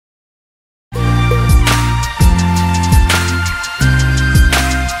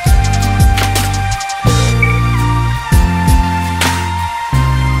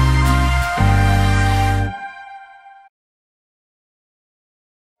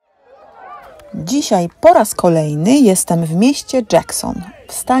Dzisiaj po raz kolejny jestem w mieście Jackson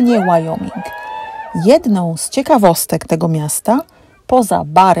w stanie Wyoming. Jedną z ciekawostek tego miasta, poza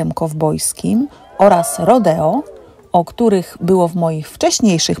barem kowbojskim oraz rodeo, o których było w moich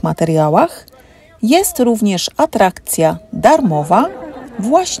wcześniejszych materiałach, jest również atrakcja darmowa,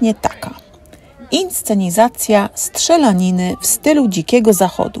 właśnie taka. Inscenizacja strzelaniny w stylu Dzikiego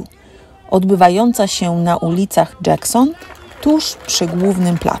Zachodu, odbywająca się na ulicach Jackson, tuż przy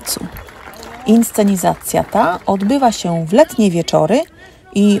głównym placu. Inscenizacja ta odbywa się w letnie wieczory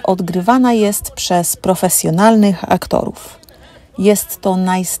i odgrywana jest przez profesjonalnych aktorów. Jest to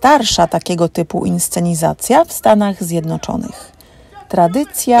najstarsza takiego typu inscenizacja w Stanach Zjednoczonych.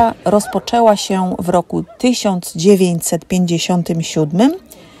 Tradycja rozpoczęła się w roku 1957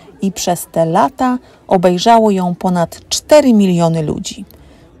 i przez te lata obejrzało ją ponad 4 miliony ludzi.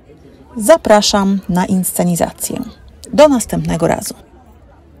 Zapraszam na inscenizację. Do następnego razu.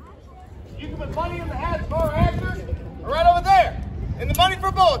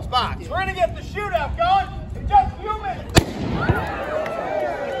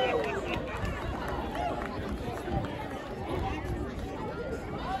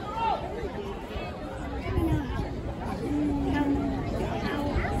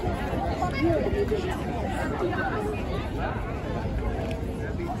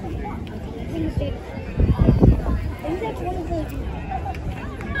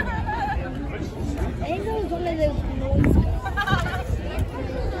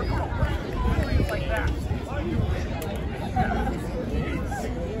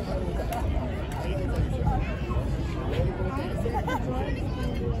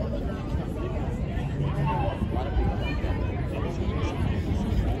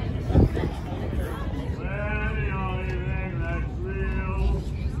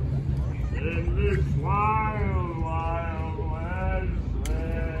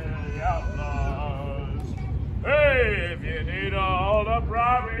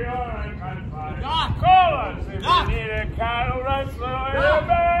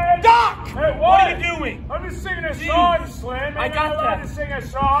 Doc! Hey, what are you doing? I'm just singing a song, Slim. I got that. To sing a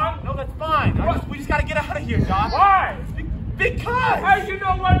song? No, that's fine. We just gotta get out of here, Doc. Why? Because! Hey, you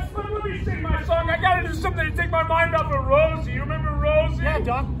know what? Slim, let me sing my song. I gotta do something to take my mind off of Rosie. You remember Rosie? Yeah,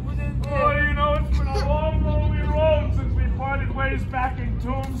 Doc. Oh, you know, it's been a long, lonely road since we parted ways back in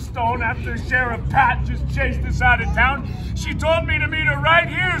Tombstone after Sheriff Pat just chased us out of town. She told me to meet her right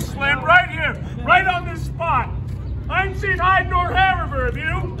here, Slim, right here, right on this spot. I ain't seen hide nor hair of her, have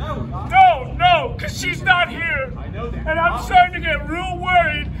you? No, because she's not here. I know that. And I'm starting to get real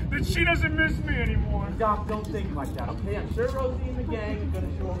worried that she doesn't miss me anymore. Doc, don't think like that, okay? I'm sure Rosie and the gang are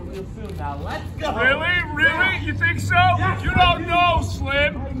going to show up real soon. Now, let's go. Really? Yeah. You think so? Yes, you don't know,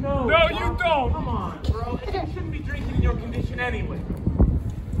 Slim. I know. No, Doc, you don't. Come on, bro. You shouldn't be drinking in your condition anyway.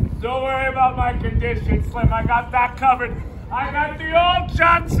 Don't worry about my condition, Slim. I got that covered. I got the old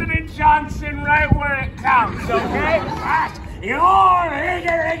Johnson & Johnson right where it counts, okay?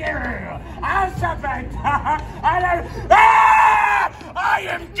 I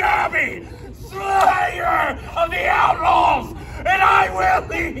am Gabby, Slayer of the Outlaws, and I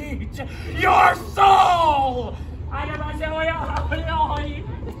will eat your soul!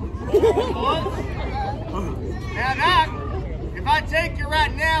 Now, Doc, if I take you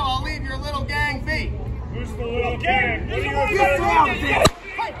right now, I'll leave your little gang be. Who's the little gang? Hey,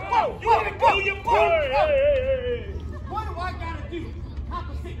 whoa! You wanna go, you Hey. What do I gotta do?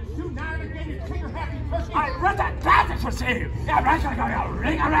 Compensate the shoe now and again, you trigger-happy person? I read that passage for you. Yeah, right,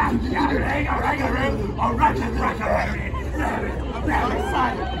 ring around. Yeah, ring around. Oh, right, Yeah.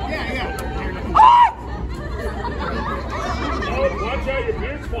 Watch out, your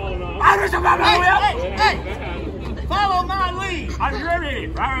beard's falling off. Hey! Follow my lead. I'm ready.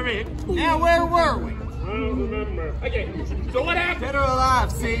 Now, where were we? I don't remember. Okay, so what happened? Dead or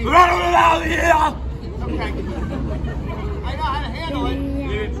alive, see? Yeah. Okay. I know how to handle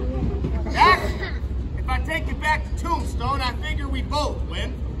it. Doc, if I take you back to Tombstone, I figure we both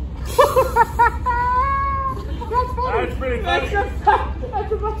win. That's pretty funny.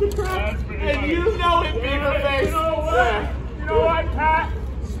 That's a bunch of crap. That's pretty And funny. you know it, Beaverface. You know what, Pat?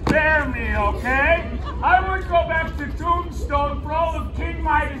 Spare me, okay? I would go back to Tombstone for all of King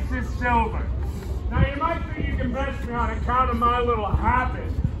Midas's silver. Now, you might think you can best me on account of my little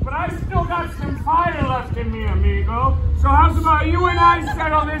habit, but I still got some fire left in me, amigo. So how's about you and I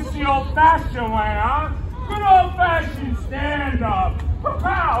settle this the old-fashioned way, huh? Good old-fashioned stand-up.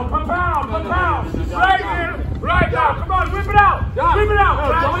 Pa-pow, pa-pow, pa-pow. Right here, right now. Come on, whip it out. Whip it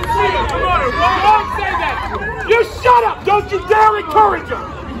out. Don't say that. Come on, Don't say that. you shut up. Don't you dare encourage him.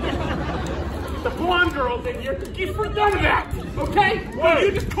 the blonde girls in here. You forget of that, okay? Well,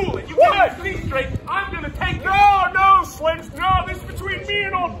 you just cool it. You get me straight. I'm gonna take No, Slims. No, this is between me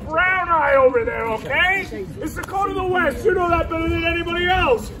and old Brown Eye over there, okay? It's the code of the West. You know that better than anybody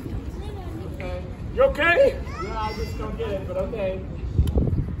else. You okay? No, I just don't get it, but okay.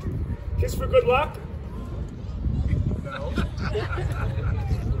 Kiss for good luck? No.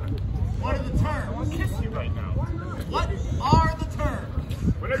 What are the terms? I want to kiss you right now. What are the terms?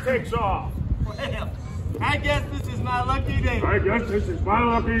 When it takes off. Well, I guess this is my lucky day. I guess this is my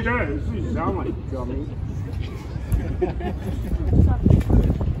lucky day. You sound like a dummy.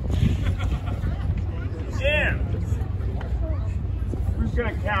 Yeah. Who's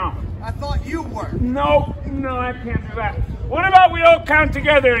gonna count? I thought you were. No, I can't do that. What about we all count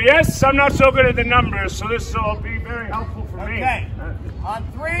together? Yes, I'm not so good at the numbers, so this will be very helpful for me. Okay. On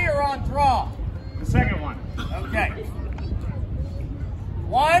 3 or on draw? The second one. Okay.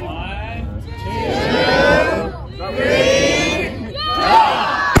 1, 2, 3,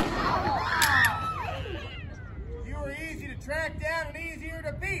 draw! You were easy to track down and easier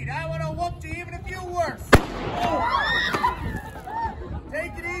to beat. I would have whooped you even if you were.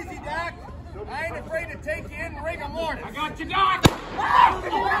 Take it easy, Doc. I ain't afraid to take you in the ring of morning. I got you, Doc! Come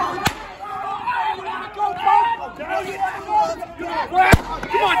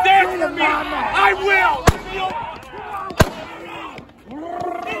on, dance for me! I will!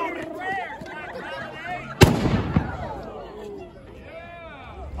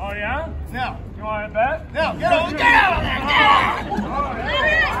 Oh, yeah? No. You want to bet? No, get out of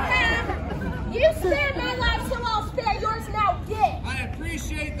there! You spared my life, so I'll spare yours now. Get. I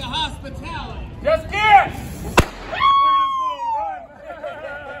appreciate the hospitality. Just dance!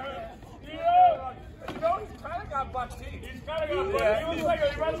 He's kind of got buck teeth. He's kind of got buck teeth. He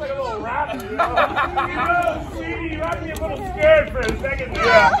runs like a little rabbit. He runs me a little scared for a second.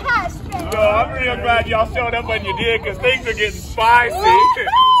 Yeah. So I'm real glad y'all showed up when you did, because things are getting spicy.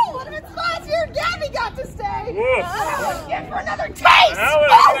 What if it's spicier? Daddy got to stay. Get for another taste.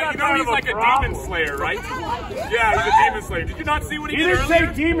 You know he's like a demon slayer, right? Yeah, he's a demon slayer. Did you not see what he did earlier? He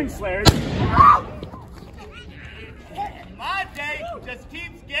didn't say demon slayer. My day just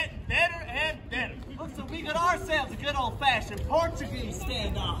keeps getting better and better. Looks like we got ourselves a good old-fashioned Portuguese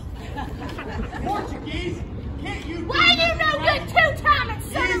standoff. Portuguese? Can't you? Why you no good two-timing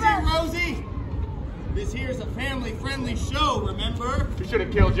son Easy, of a... Rosie. This here's a family-friendly show, remember? We should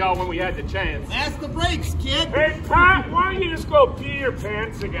have killed y'all when we had the chance. That's the breaks, kid. Hey, Pat, why don't you just go pee your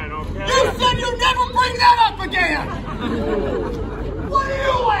pants again, okay? You said you'd never bring that up again! What are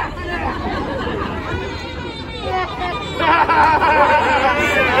you laughing at?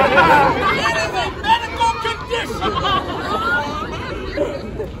 That is a medical condition!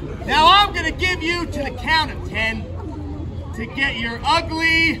 Now I'm gonna give you to the count of 10 to get your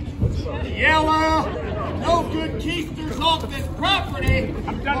ugly, yellow, no good keisters off this property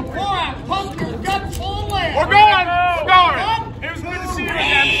before I pump your guts full of lead.